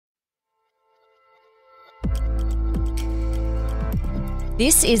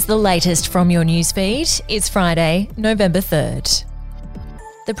This is the latest from your newsfeed. It's Friday, November 3rd.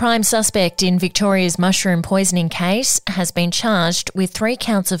 The prime suspect in Victoria's mushroom poisoning case has been charged with 3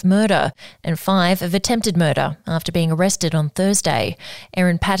 counts of murder and 5 of attempted murder after being arrested on Thursday.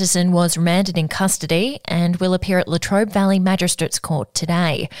 Erin Patterson was remanded in custody and will appear at Latrobe Valley Magistrates Court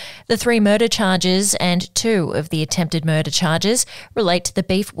today. The 3 murder charges and 2 of the attempted murder charges relate to the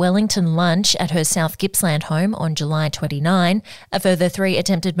beef Wellington lunch at her South Gippsland home on July 29. A further 3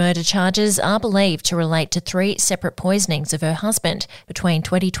 attempted murder charges are believed to relate to 3 separate poisonings of her husband between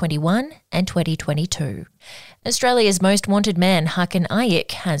 2021 and 2022. Australia's most wanted man, Hakan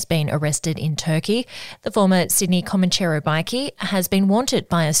Ayik, has been arrested in Turkey. The former Sydney Comanchero bikie has been wanted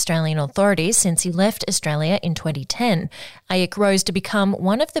by Australian authorities since he left Australia in 2010. Ayik rose to become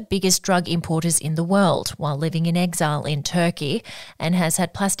one of the biggest drug importers in the world while living in exile in Turkey and has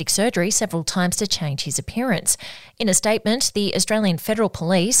had plastic surgery several times to change his appearance. In a statement, the Australian Federal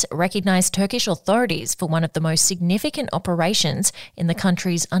Police recognised Turkish authorities for one of the most significant operations in the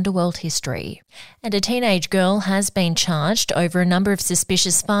country's underworld history. And a teenage girl has been charged over a number of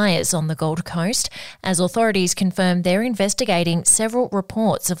suspicious fires on the Gold Coast as authorities confirm they're investigating several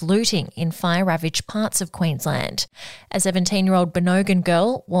reports of looting in fire-ravaged parts of Queensland. A 17-year-old Bonogan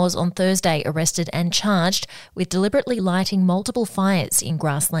girl was on Thursday arrested and charged with deliberately lighting multiple fires in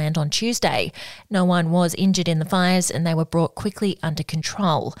grassland on Tuesday. No one was injured in the fires and they were brought quickly under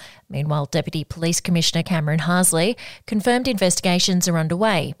control. Meanwhile, Deputy Police Commissioner Cameron Harsley confirmed investigations are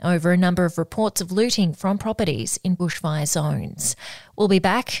underway over a number of reports of looting from properties in bushfire zones. We'll be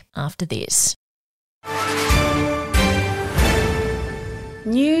back after this.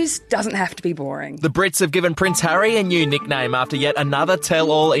 News doesn't have to be boring. The Brits have given Prince Harry a new nickname after yet another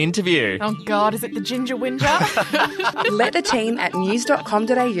tell-all interview. Oh God, is it the Ginger Whinger? Let the team at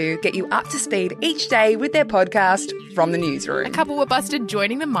news.com.au get you up to speed each day with their podcast, From the Newsroom. A couple were busted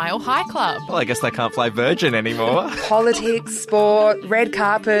joining the Mile High Club. Well, I guess they can't fly Virgin anymore. Politics, sport, red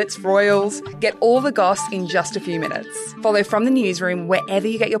carpets, royals. Get all the goss in just a few minutes. Follow From the Newsroom wherever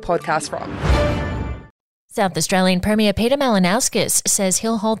you get your podcast from. South Australian Premier Peter Malinauskas says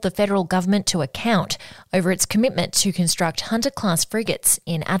he'll hold the federal government to account over its commitment to construct Hunter-class frigates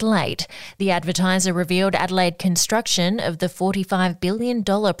in Adelaide. The Advertiser revealed Adelaide construction of the $45 billion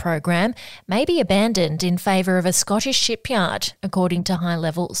program may be abandoned in favour of a Scottish shipyard, according to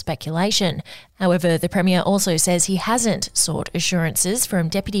high-level speculation. However, the Premier also says he hasn't sought assurances from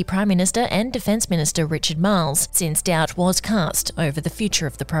Deputy Prime Minister and Defence Minister Richard Marles since doubt was cast over the future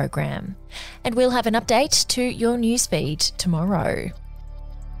of the program. And we'll have an update to your newsfeed tomorrow.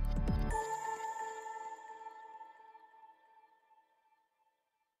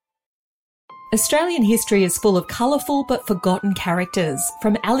 Australian history is full of colourful but forgotten characters,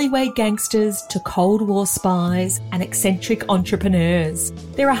 from alleyway gangsters to Cold War spies and eccentric entrepreneurs.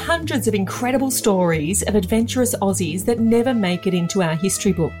 There are hundreds of incredible stories of adventurous Aussies that never make it into our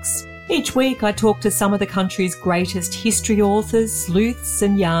history books. Each week I talk to some of the country's greatest history authors, sleuths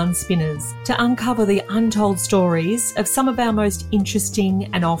and yarn spinners to uncover the untold stories of some of our most interesting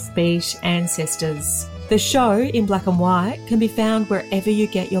and offbeat ancestors. The show, In Black and White, can be found wherever you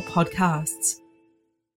get your podcasts.